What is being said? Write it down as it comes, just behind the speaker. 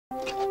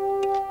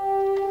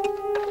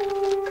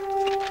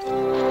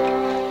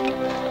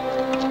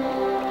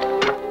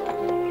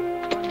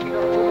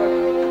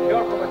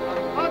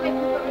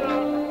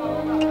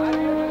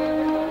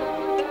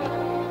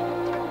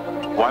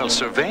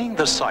surveying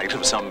the site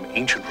of some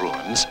ancient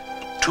ruins,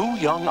 two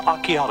young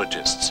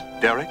archaeologists,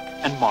 Derek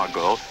and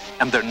Margot,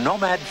 and their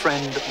nomad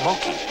friend,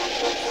 Moki,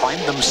 find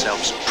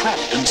themselves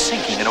trapped and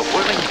sinking in a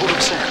whirling pool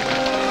of sand.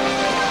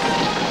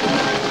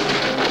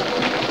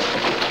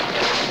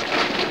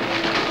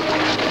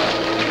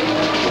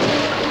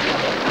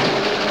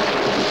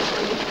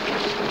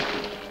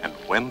 And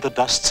when the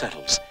dust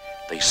settles,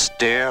 they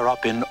stare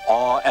up in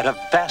awe at a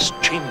vast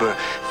chamber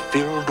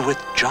filled with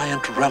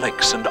giant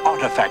relics and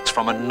artifacts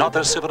from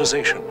another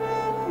civilization.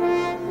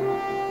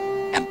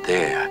 And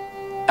there,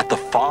 at the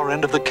far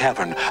end of the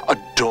cavern, a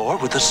door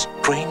with a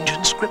strange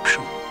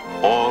inscription.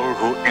 All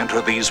who enter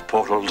these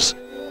portals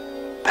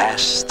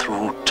pass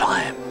through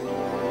time.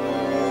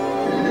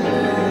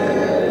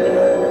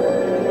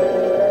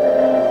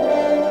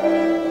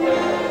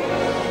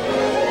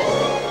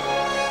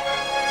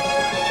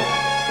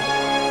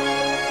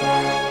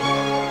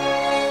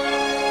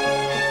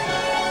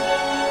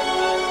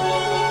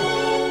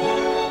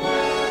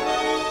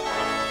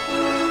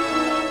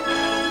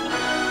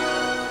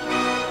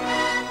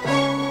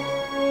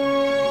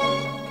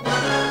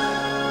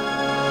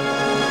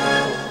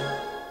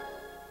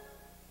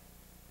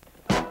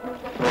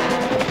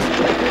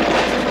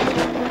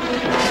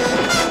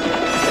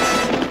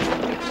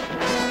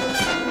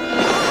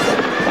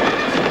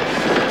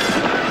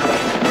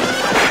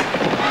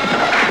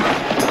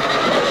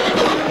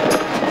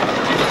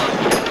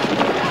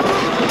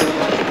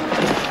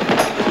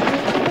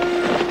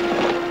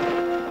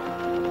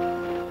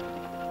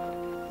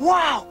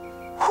 Wow!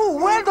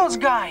 Who were those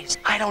guys?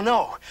 I don't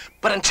know.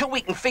 But until we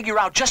can figure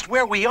out just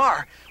where we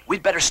are,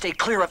 we'd better stay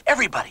clear of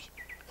everybody.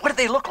 What do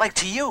they look like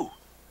to you?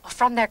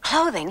 From their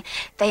clothing,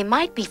 they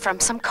might be from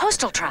some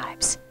coastal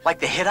tribes. Like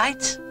the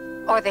Hittites?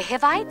 Or the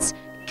Hivites,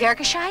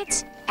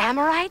 Girgashites,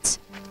 Amorites,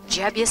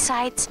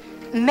 Jebusites,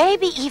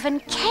 maybe even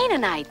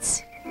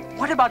Canaanites.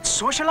 What about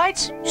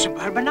socialites,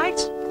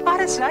 suburbanites,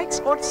 parasites,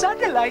 or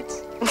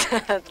satellites?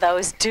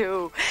 Those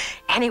two.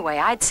 Anyway,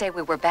 I'd say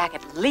we were back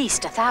at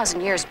least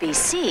 1,000 years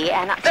BC,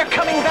 and They're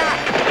coming back!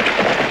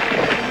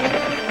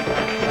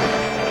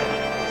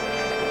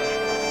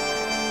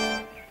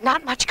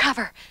 Not much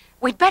cover.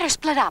 We'd better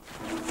split up.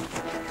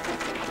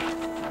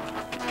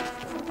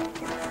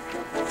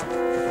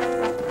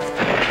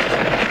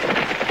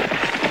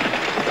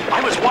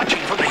 I was watching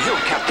from the hill,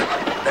 Captain.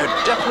 There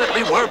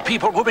definitely were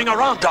people moving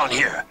around down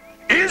here.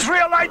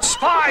 Israelite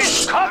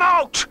spies, come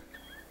out!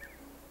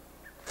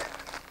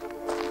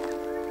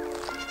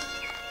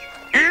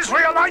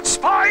 Israelite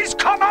spies,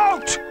 come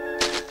out!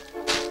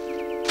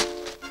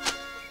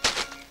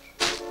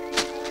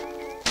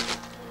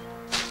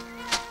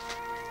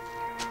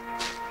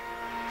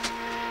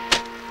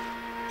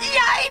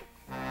 Yipe!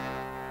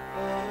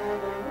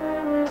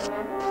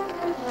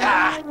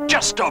 Ah,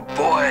 just a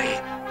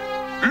boy.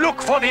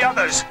 Look for the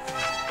others.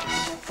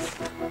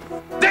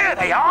 There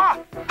they are!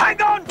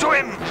 Hang on to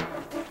him!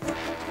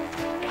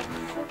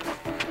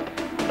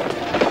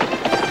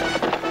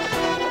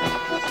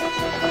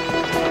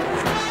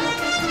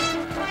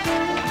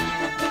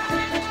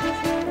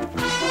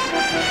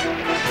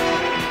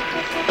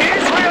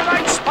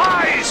 Israelite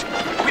spies!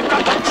 We've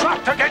got them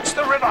trapped against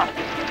the river.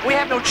 We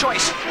have no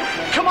choice.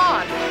 Come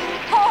on!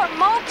 Poor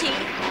Moki!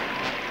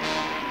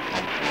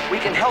 We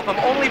can help them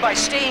only by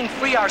staying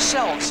free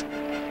ourselves.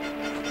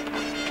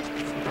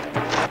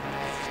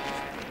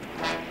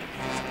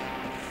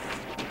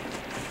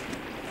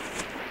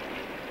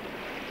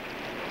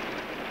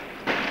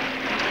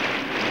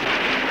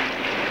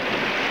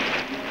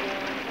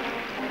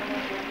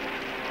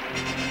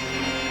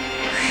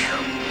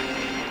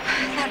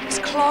 That was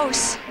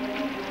close.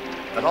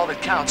 But all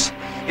that counts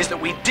is that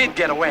we did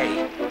get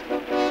away.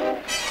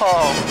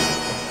 Oh.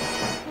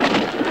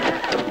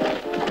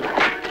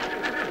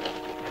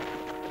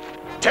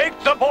 Take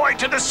the boy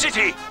to the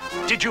city.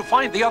 Did you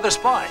find the other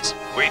spies?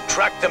 We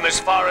tracked them as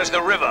far as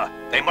the river.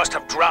 They must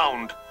have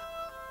drowned.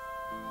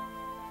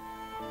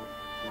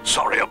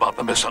 Sorry about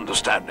the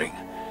misunderstanding,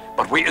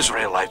 but we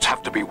Israelites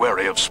have to be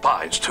wary of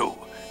spies, too.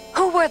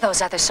 Who were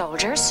those other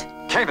soldiers?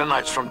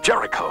 Canaanites from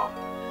Jericho,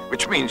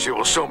 which means you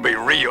will soon be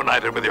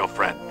reunited with your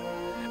friend.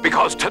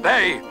 Because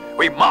today,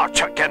 we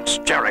march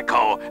against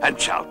Jericho and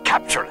shall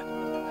capture it.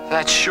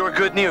 That's sure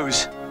good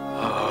news.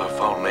 If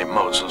only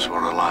Moses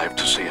were alive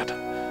to see it.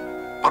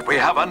 But we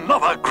have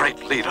another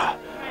great leader,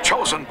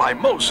 chosen by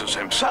Moses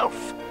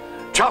himself,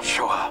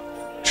 Joshua.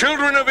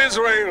 Children of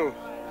Israel,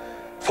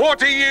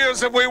 40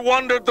 years have we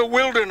wandered the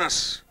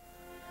wilderness.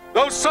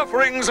 Those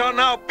sufferings are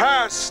now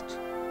past,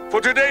 for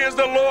today, as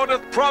the Lord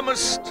hath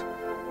promised,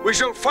 we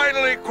shall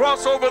finally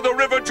cross over the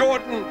river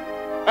Jordan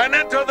and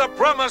enter the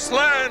promised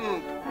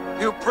land.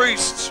 You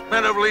priests,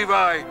 men of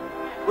Levi,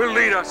 will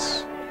lead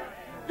us.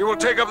 You will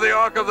take up the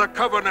Ark of the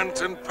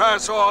Covenant and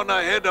pass on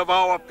ahead of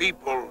our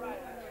people.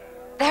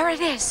 There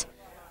it is.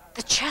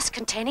 The chest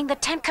containing the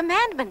 10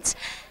 Commandments.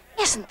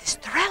 Isn't this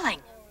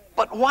thrilling?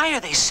 But why are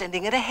they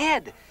sending it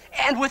ahead?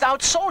 And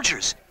without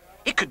soldiers?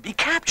 It could be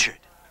captured.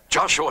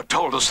 Joshua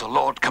told us the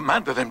Lord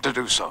commanded him to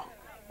do so.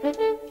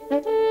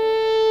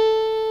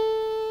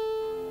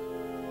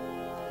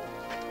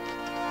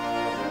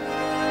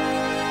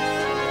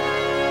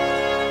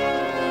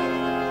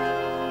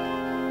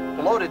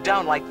 Loaded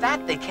down like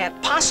that, they can't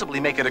possibly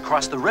make it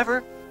across the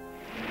river.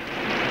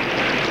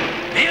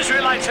 The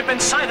Israelites have been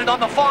sighted on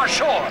the far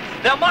shore.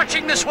 They're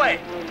marching this way.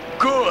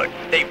 Good.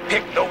 They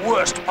picked the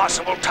worst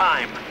possible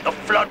time. The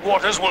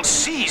floodwaters will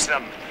seize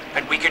them,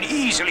 and we can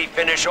easily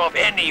finish off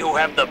any who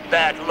have the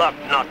bad luck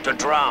not to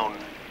drown.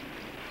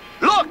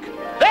 Look!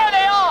 There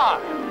they are!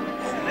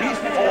 Only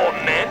 4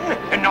 men,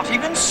 and not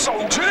even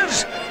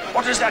soldiers?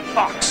 What is that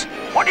box?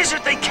 What is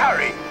it they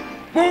carry?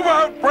 Move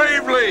out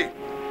bravely!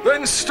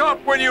 Then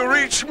stop when you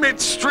reach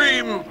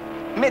midstream!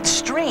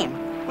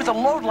 Midstream? With a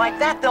load like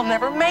that, they'll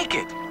never make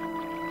it.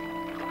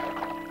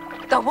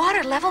 The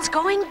water level's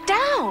going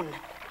down.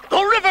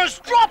 The river's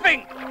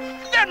dropping!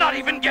 They're not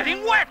even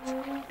getting wet!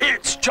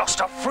 It's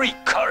just a freak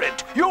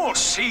current. You'll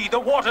see the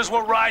waters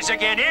will rise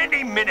again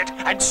any minute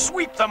and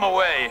sweep them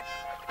away.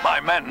 My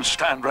men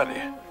stand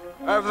ready.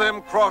 Have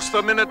them cross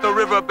the minute the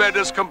riverbed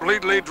is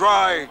completely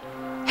dry.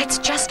 It's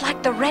just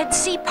like the Red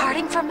Sea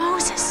parting for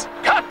Moses.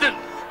 Captain!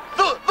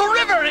 The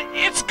river,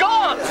 it's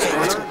gone!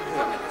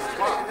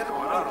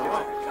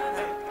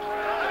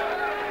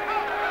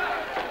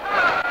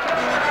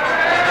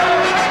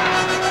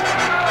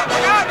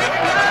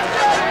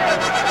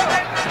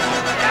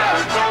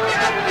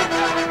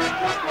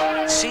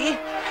 See?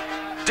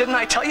 Didn't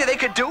I tell you they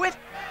could do it?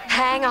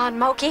 Hang on,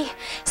 Moki.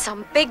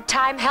 Some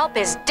big-time help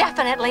is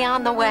definitely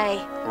on the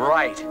way.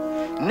 Right.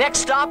 Next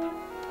stop,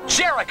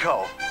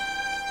 Jericho.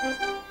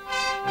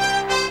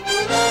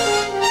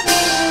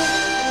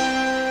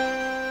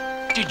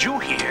 Did you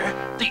hear?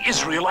 The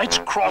Israelites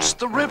crossed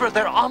the river.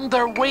 They're on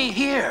their way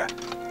here.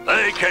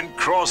 They can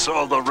cross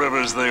all the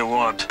rivers they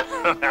want.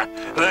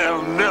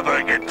 They'll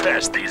never get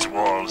past these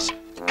walls.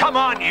 Come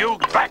on, you,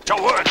 back to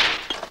work!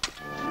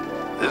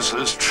 This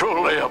is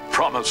truly a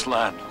promised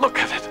land. Look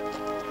at it.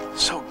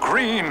 So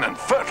green and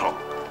fertile.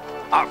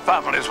 Our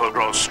families will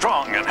grow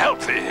strong and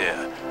healthy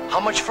here.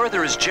 How much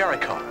further is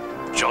Jericho?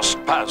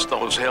 Just past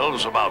those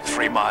hills, about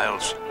 3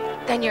 miles.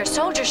 Then your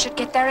soldiers should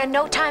get there in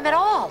no time at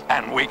all.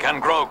 And we can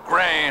grow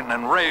grain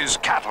and raise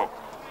cattle.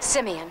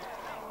 Simeon,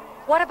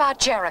 what about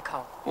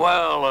Jericho?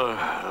 Well,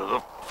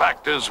 the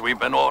fact is we've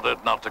been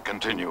ordered not to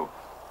continue.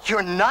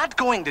 You're not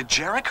going to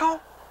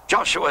Jericho?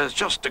 Joshua has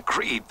just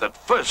decreed that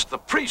first the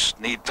priests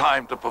need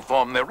time to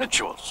perform their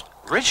rituals.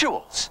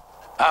 Rituals?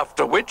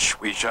 After which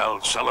we shall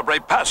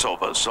celebrate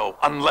Passover, so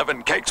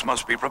unleavened cakes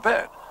must be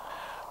prepared.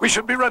 We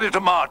should be ready to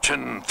march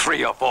in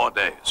 3 or 4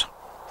 days.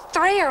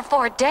 3 or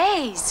 4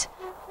 days?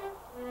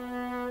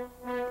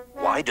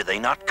 Why do they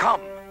not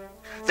come?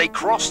 They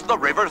crossed the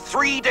river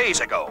 3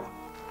 days ago.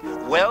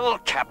 Well,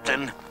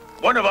 Captain.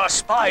 One of our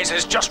spies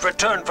has just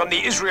returned from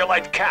the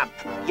Israelite camp.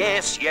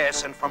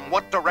 Yes, and from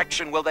what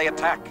direction will they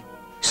attack?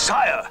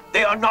 Sire,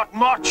 they are not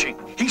marching.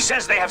 He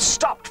says they have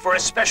stopped for a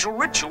special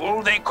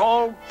ritual they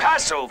call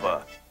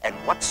Passover. And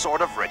what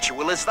sort of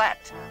ritual is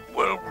that?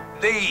 Well,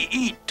 they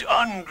eat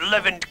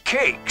unleavened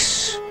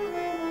cakes.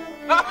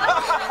 What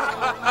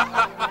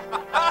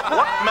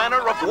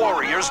manner of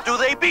warriors do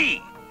they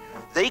be?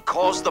 They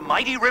cause the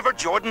mighty River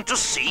Jordan to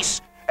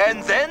cease,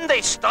 and then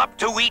they stop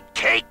to eat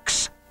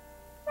cakes.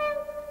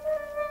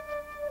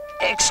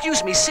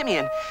 Excuse me,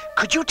 Simeon.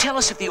 Could you tell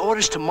us if the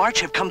orders to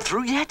march have come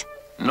through yet?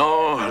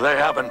 No, they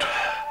haven't.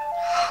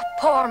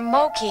 Poor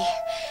Moki.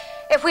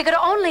 If we could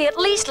only at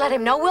least let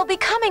him know we'll be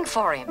coming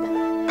for him.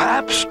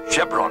 Perhaps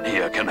Chebron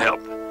here can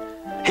help.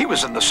 He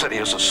was in the city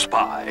as a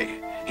spy.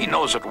 He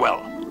knows it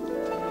well.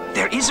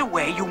 There is a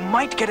way you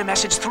might get a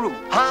message through.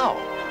 How?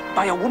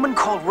 By a woman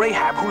called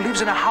Rahab who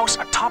lives in a house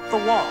atop the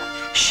wall.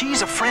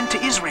 She's a friend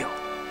to Israel.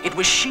 It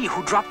was she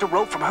who dropped a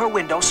rope from her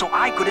window so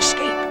I could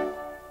escape.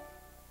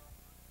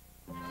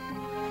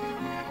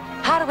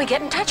 How do we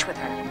get in touch with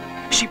her?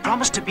 She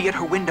promised to be at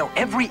her window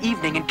every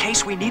evening in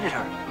case we needed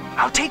her.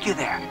 I'll take you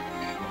there.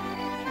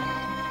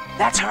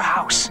 That's her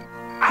house.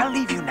 I'll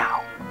leave you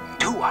now.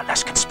 2 are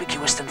less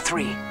conspicuous than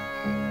 3.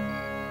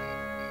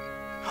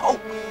 Oh,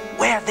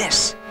 wear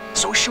this,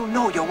 so she'll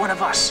know you're one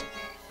of us.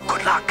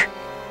 Good luck.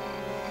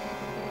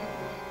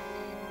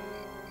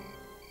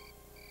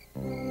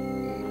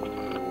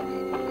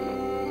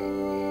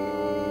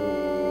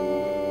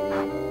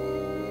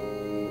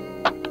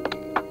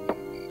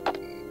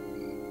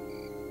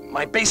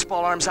 My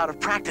baseball arm's out of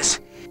practice.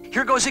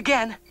 Here goes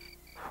again.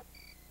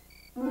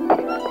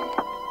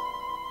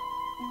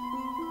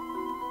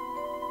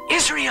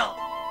 Israel!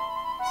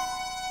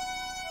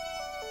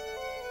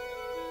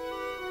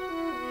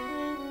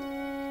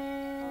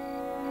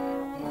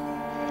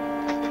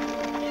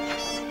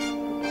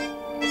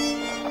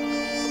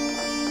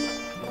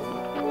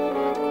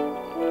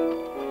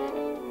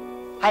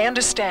 I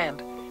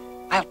understand.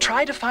 I'll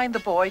try to find the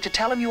boy to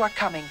tell him you are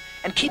coming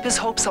and keep his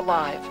hopes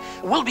alive.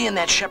 We'll be in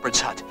that shepherd's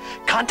hut.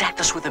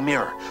 Contact us with a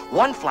mirror.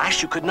 1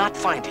 flash, you could not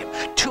find him.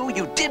 2,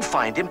 you did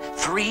find him.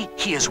 3,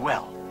 he is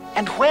well.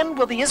 And when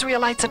will the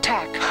Israelites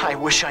attack? I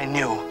wish I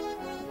knew.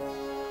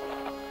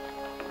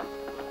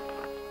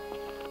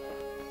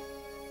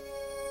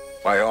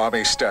 My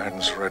army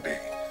stands ready.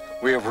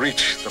 We have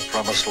reached the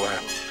promised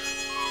land.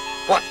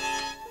 What?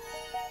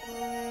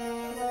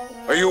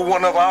 Are you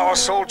one of our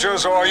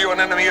soldiers, or are you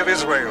an enemy of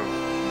Israel?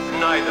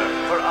 Neither,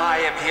 for I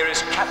am here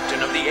as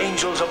captain of the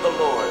angels of the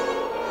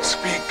Lord.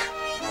 Speak.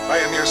 I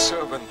am your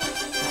servant.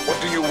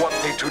 What do you want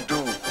me to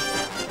do?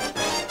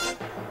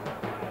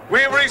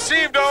 We have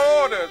received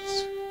our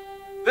orders.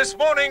 This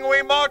morning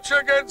we march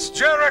against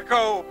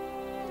Jericho.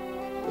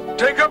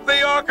 Take up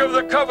the Ark of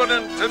the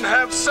Covenant and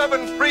have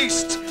 7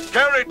 priests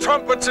carry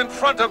trumpets in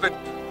front of it.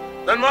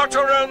 Then march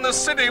around the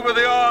city with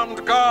the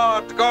armed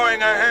guard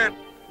going ahead.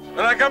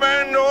 And I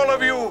command all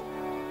of you,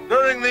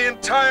 during the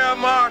entire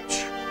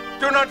march,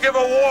 do not give a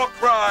war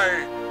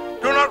cry.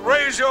 Do not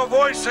raise your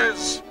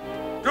voices.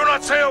 Do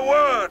not say a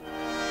word.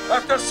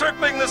 After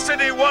circling the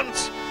city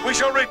once, we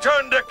shall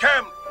return to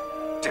camp.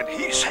 Did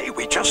he say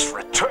we just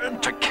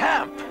returned to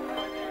camp?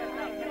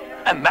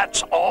 And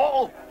that's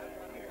all?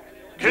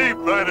 Keep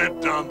at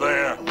it down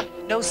there.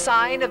 No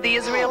sign of the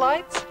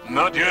Israelites?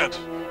 Not yet.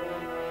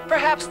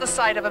 Perhaps the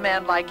sight of a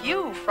man like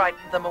you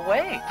frightened them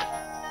away.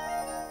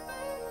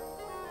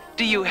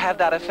 Do you have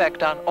that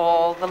effect on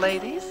all the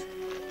ladies?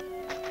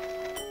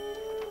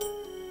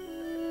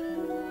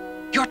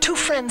 Your 2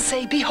 friends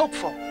say be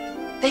hopeful.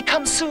 They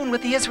come soon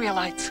with the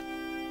Israelites.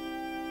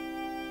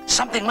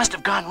 Something must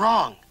have gone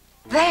wrong.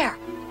 There.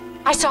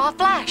 I saw a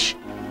flash.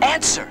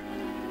 Answer.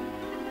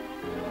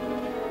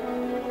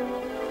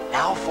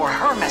 Now for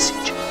her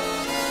message.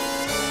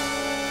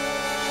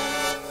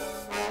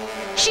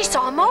 She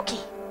saw Moki.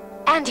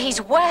 And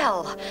he's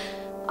well.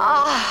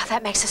 Ah,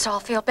 that makes us all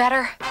feel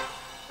better.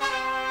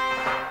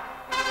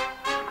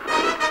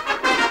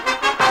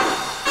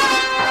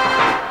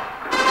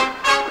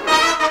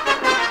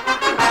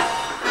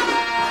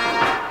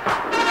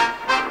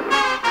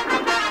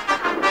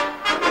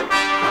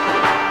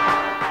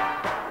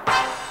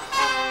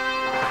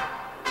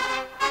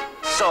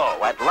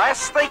 So, at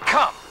last they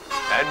come.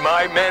 And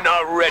my men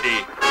are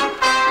ready.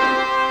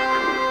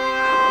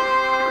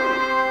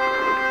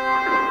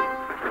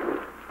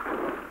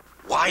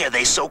 Why are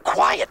they so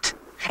quiet?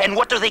 And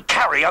what do they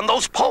carry on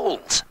those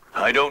poles?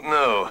 I don't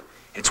know.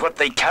 It's what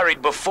they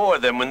carried before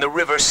them when the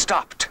river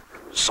stopped.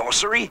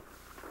 Sorcery?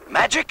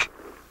 Magic?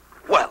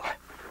 Well,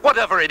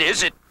 whatever it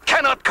is, it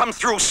cannot come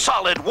through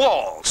solid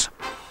walls.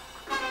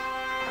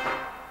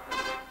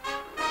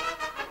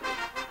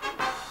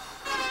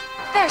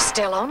 They're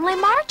still only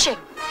marching.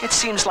 It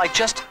seems like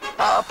just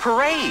a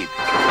parade.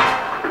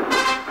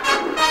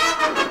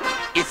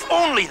 If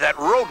only that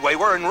roadway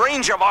were in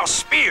range of our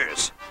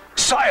spears.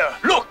 Sire,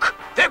 look!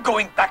 They're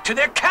going back to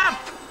their camp!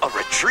 A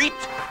retreat?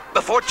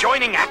 Before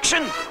joining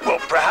action? Well,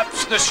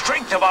 perhaps the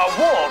strength of our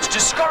walls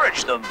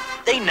discouraged them.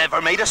 They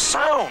never made a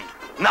sound.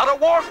 Not a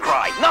war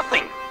cry,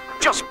 nothing.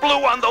 Just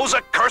blew on those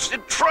accursed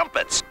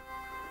trumpets.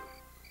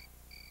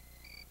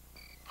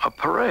 A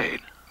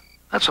parade.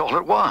 That's all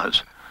it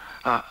was.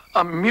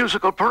 A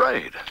musical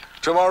parade.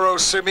 Tomorrow,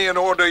 Simeon,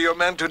 order your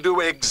men to do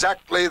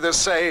exactly the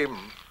same.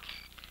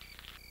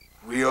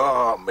 We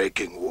are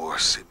making war,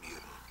 Simeon.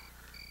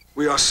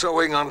 We are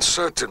sowing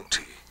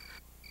uncertainty.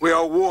 We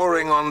are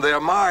warring on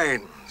their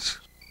minds.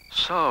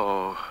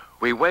 So,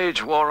 we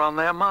wage war on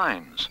their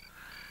minds.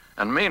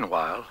 And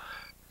meanwhile,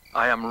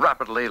 I am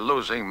rapidly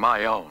losing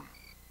my own.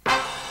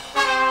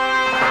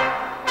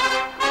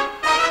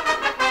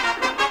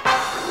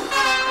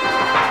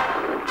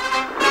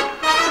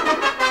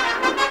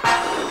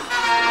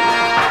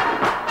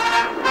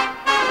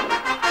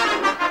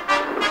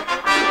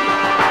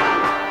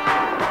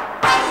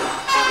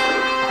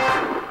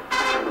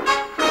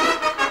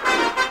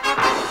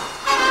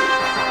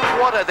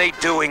 What are they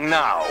doing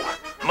now?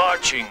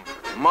 Marching.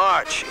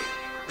 Marching.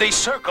 They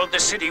circled the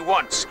city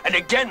once, and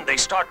again they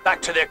start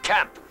back to their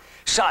camp.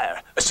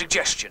 Sire, a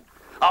suggestion.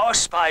 Our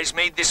spies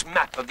made this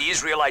map of the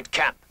Israelite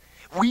camp.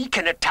 We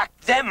can attack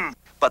them.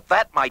 But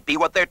that might be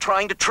what they're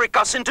trying to trick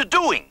us into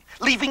doing,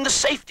 leaving the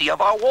safety of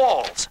our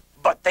walls.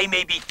 But they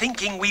may be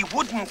thinking we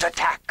wouldn't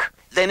attack.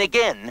 Then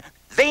again,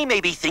 they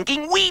may be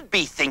thinking we'd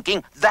be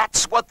thinking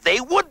that's what they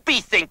would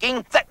be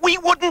thinking, that we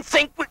wouldn't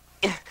think.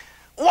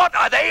 What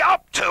are they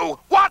up to?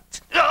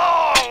 What?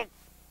 Oh!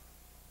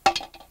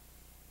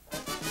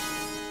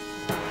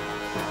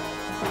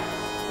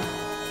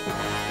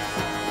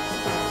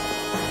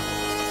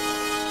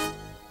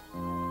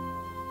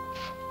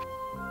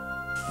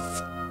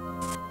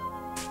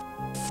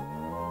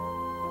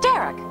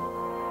 Derek,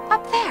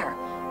 up there.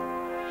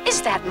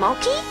 Is that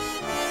Moki?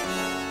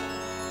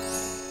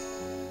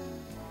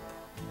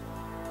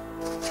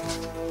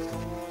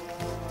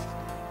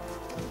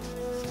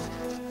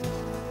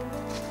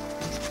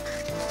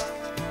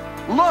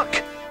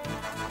 Look!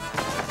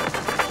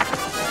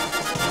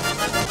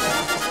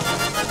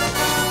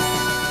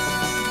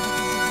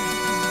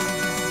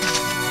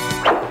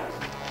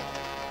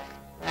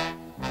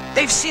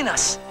 They've seen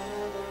us.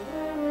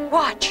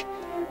 Watch.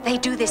 They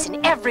do this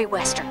in every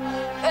Western.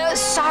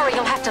 Sorry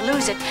you'll have to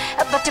lose it,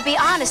 but to be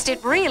honest,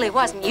 it really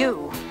wasn't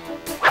you.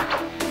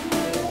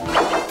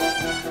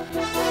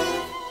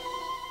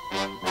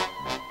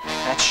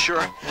 That's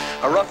sure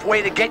a rough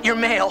way to get your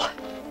mail.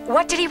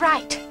 What did he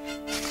write?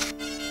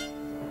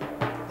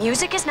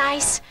 Music is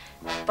nice,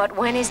 but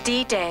when is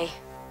D-Day?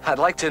 I'd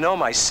like to know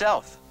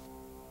myself.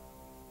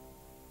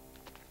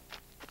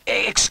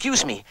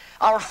 Excuse me,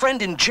 our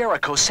friend in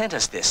Jericho sent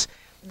us this.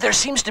 There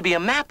seems to be a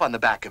map on the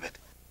back of it.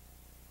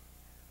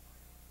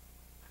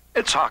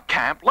 It's our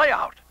camp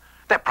layout.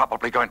 They're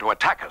probably going to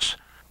attack us.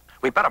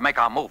 We better make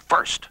our move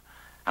first.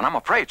 And I'm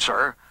afraid,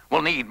 sir,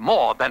 we'll need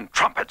more than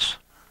trumpets.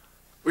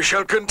 We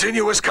shall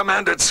continue as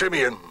commanded,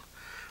 Simeon.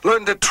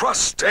 Learn to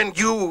trust and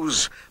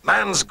use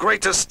man's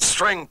greatest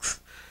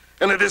strength.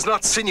 And it is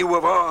not sinew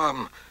of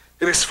arm.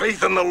 It is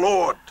faith in the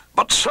Lord.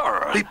 But,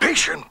 sir... Be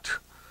patient.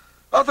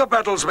 Other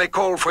battles may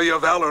call for your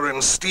valor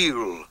and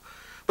steel,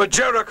 but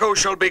Jericho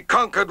shall be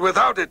conquered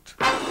without it.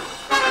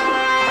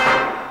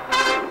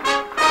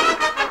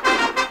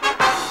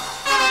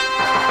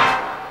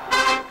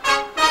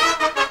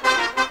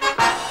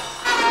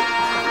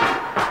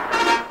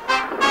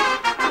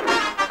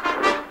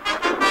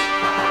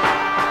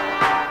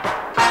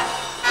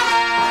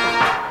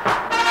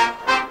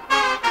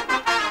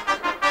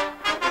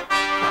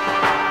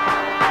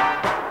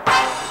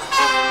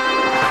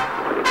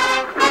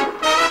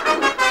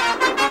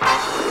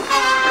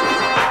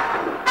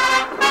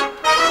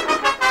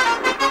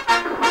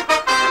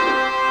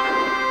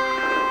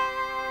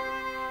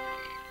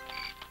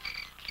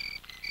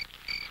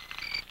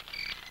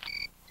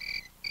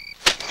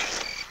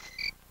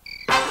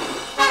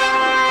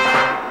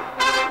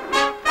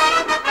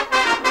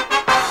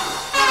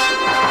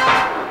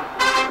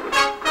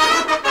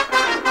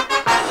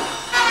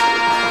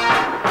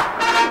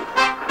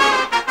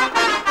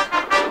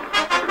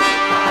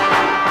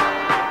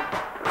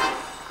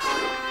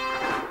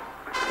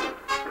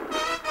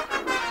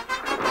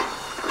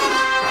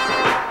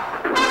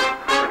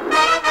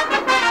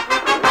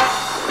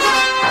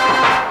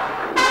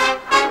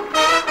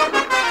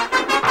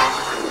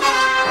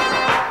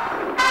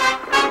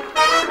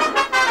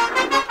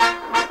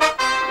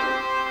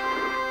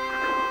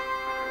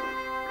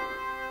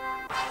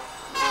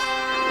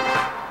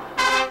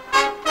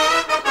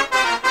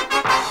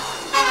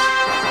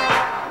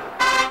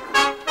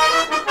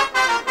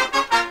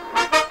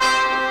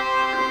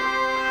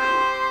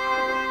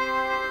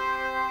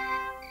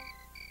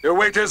 Your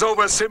wait is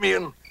over,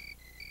 Simeon.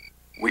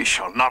 We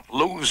shall not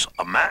lose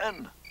a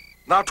man.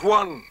 Not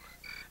one.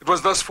 It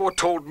was thus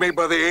foretold me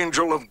by the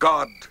angel of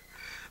God.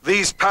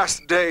 These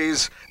past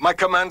days, my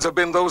commands have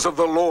been those of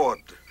the Lord,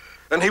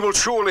 and he will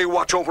surely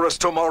watch over us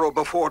tomorrow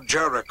before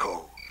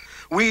Jericho.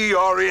 We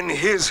are in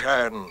his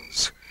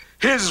hands.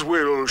 His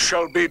will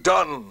shall be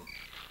done.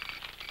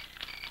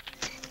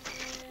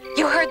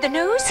 You heard the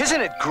news?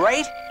 Isn't it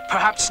great?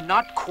 Perhaps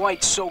not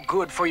quite so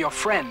good for your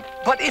friend.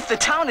 But if the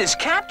town is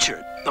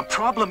captured... The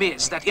problem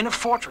is that in a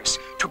fortress,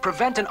 to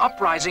prevent an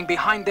uprising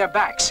behind their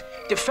backs,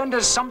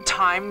 defenders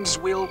sometimes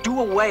will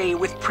do away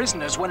with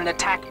prisoners when an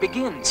attack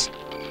begins.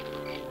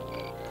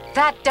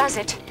 That does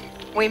it.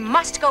 We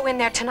must go in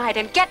there tonight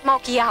and get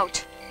Moki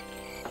out.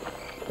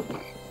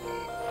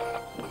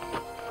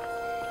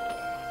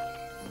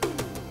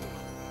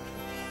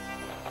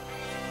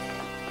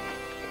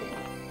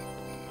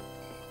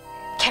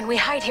 Can we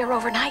hide here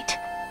overnight?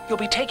 You'll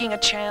be taking a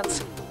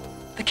chance.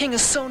 The king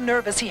is so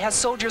nervous he has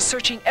soldiers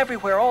searching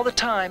everywhere all the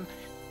time.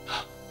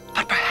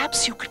 But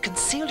perhaps you could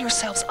conceal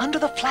yourselves under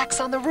the flax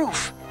on the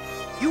roof.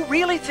 You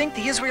really think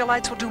the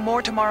Israelites will do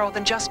more tomorrow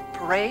than just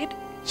parade?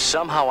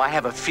 Somehow I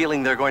have a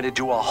feeling they're going to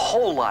do a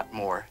whole lot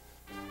more.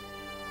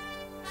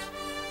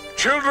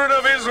 Children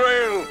of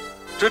Israel,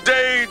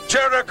 today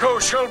Jericho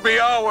shall be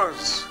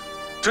ours.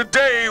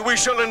 Today we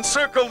shall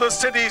encircle the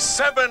city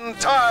 7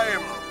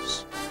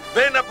 times.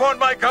 Then upon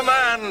my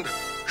command,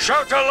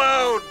 shout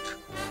aloud.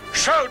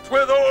 Shout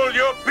with all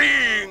your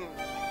being.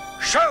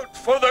 Shout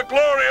for the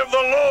glory of the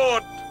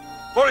Lord.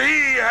 For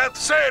he hath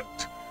said,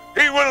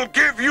 he will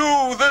give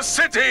you the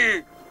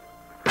city.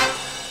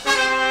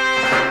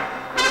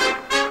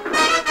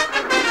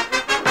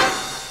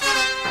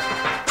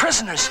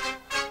 Prisoners.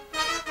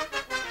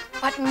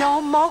 But no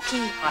Moki.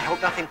 I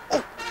hope nothing...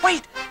 Oh,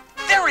 wait!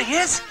 There he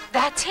is!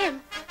 That's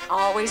him.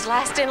 Always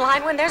last in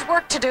line when there's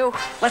work to do.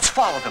 Let's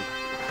follow them.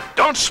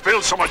 Don't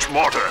spill so much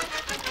mortar.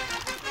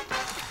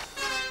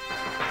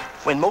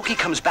 When Moki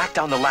comes back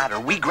down the ladder,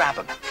 we grab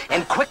him.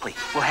 And quickly,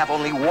 we'll have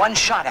only one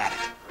shot at it.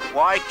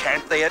 Why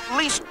can't they at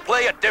least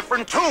play a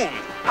different tune?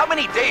 How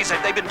many days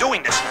have they been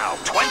doing this now?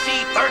 20,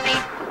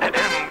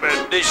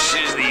 30? This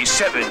is the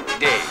 7th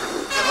day.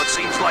 Well, it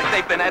seems like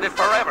they've been at it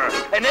forever.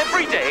 And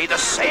every day, the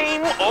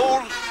same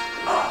old...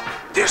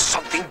 There's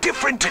something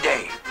different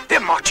today. They're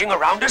marching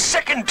around a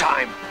second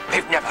time.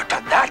 They've never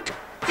done that.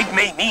 It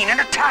may mean an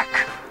attack.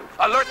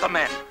 Alert the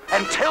men,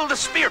 and tell the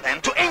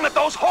spearmen to aim at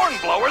those horn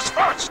blowers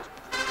first.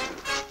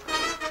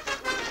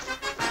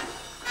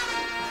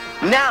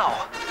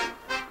 Now!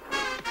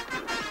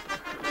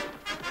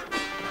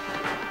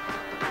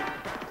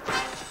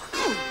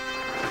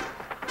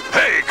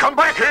 Hey, come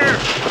back here!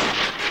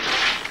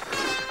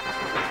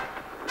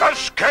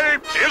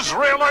 Escaped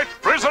Israelite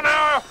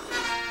prisoner!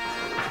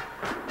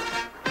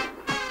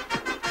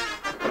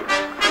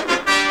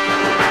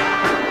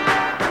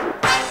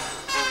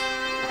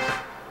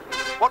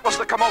 What was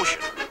the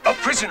commotion? A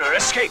prisoner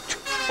escaped.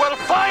 Well,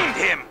 find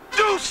him!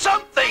 Do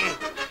something!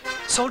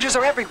 Soldiers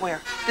are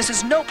everywhere. This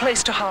is no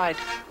place to hide.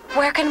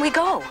 Where can we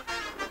go?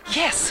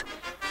 Yes,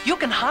 you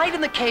can hide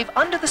in the cave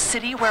under the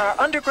city where our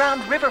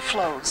underground river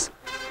flows.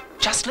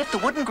 Just lift the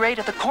wooden grate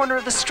at the corner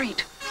of the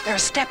street. There are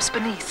steps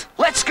beneath.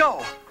 Let's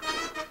go!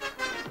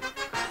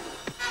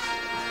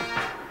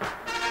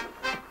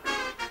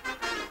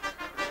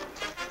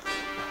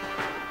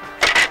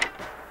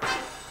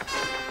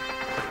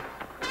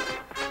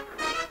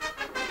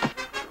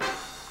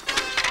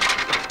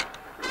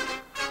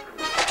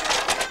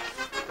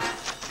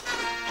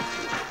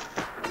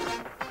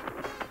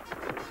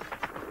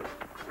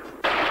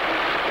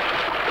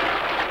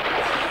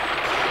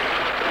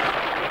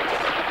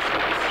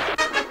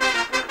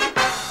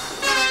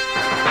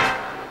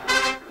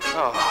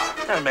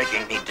 They're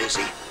making me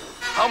dizzy.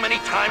 How many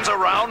times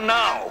around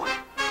now?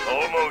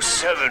 Almost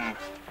 7.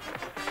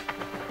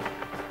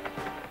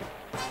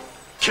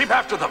 Keep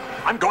after them.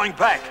 I'm going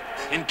back.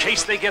 In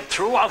case they get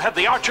through, I'll have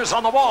the archers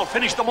on the wall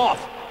finish them off.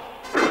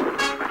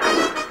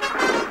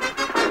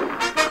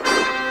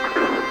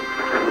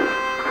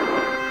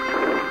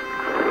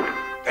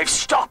 They've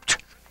stopped.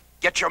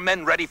 Get your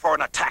men ready for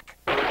an attack.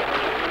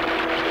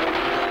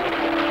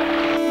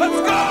 Let's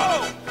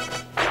go!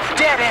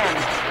 Dead end!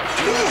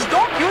 Please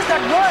don't use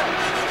that word!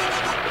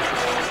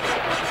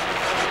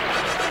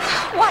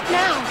 What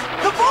now?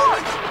 The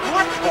board!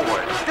 What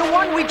board? The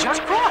one we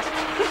just crossed.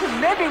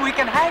 Maybe we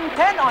can hang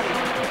 10 on it.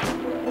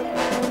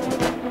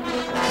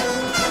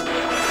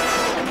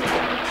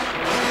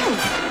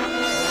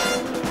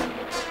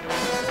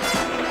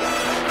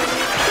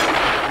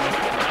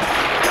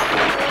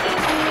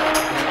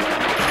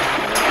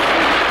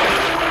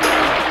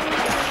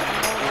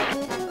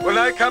 When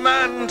I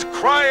command,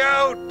 cry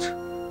out!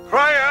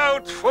 Cry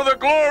out for the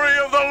glory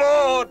of the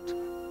Lord!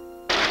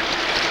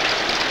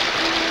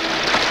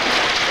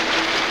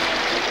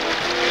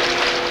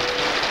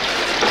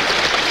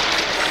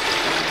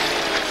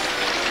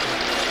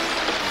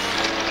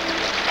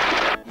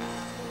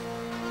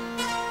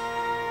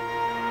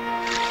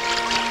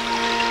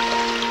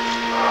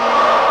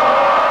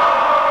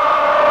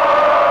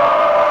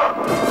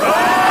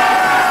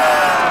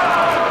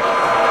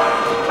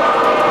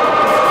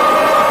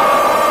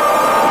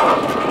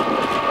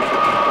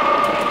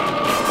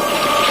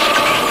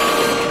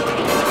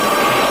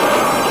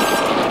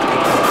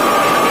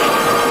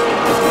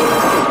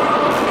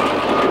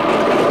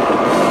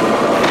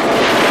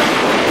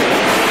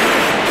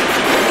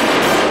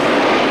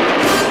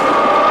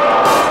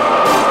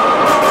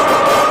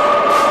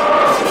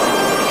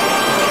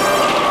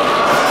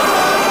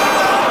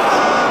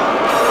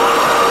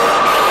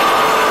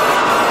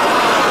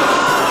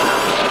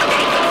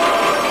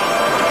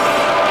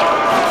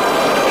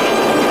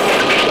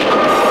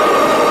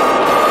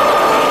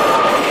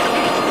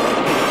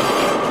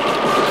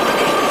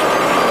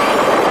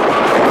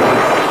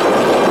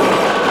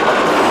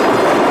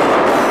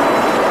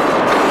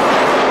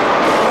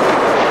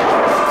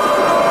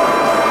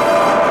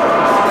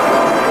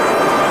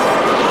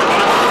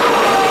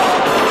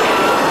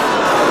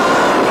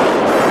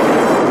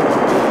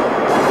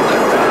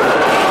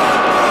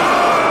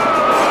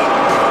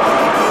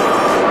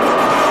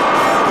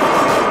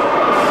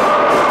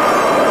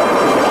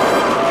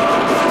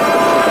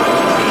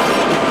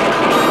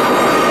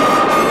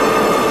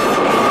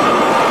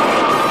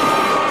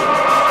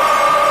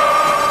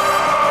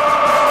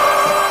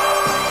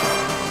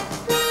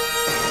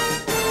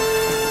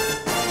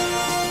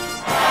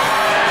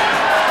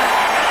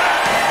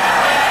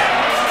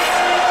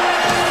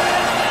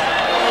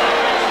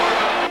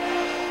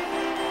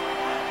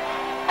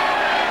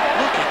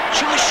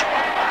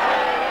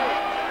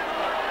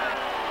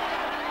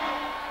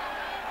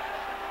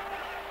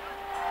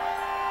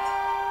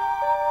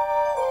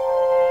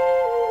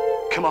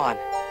 Come on.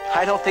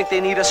 I don't think they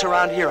need us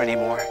around here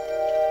anymore.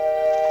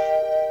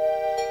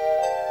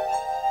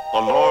 The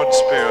Lord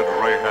spared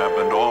Rahab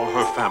and all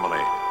her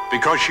family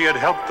because she had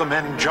helped the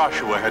men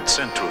Joshua had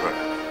sent to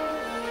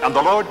her. And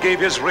the Lord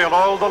gave Israel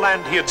all the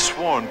land he had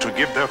sworn to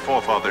give their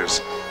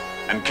forefathers,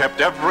 and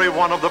kept every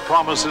one of the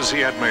promises he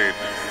had made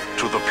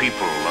to the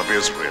people of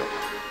Israel.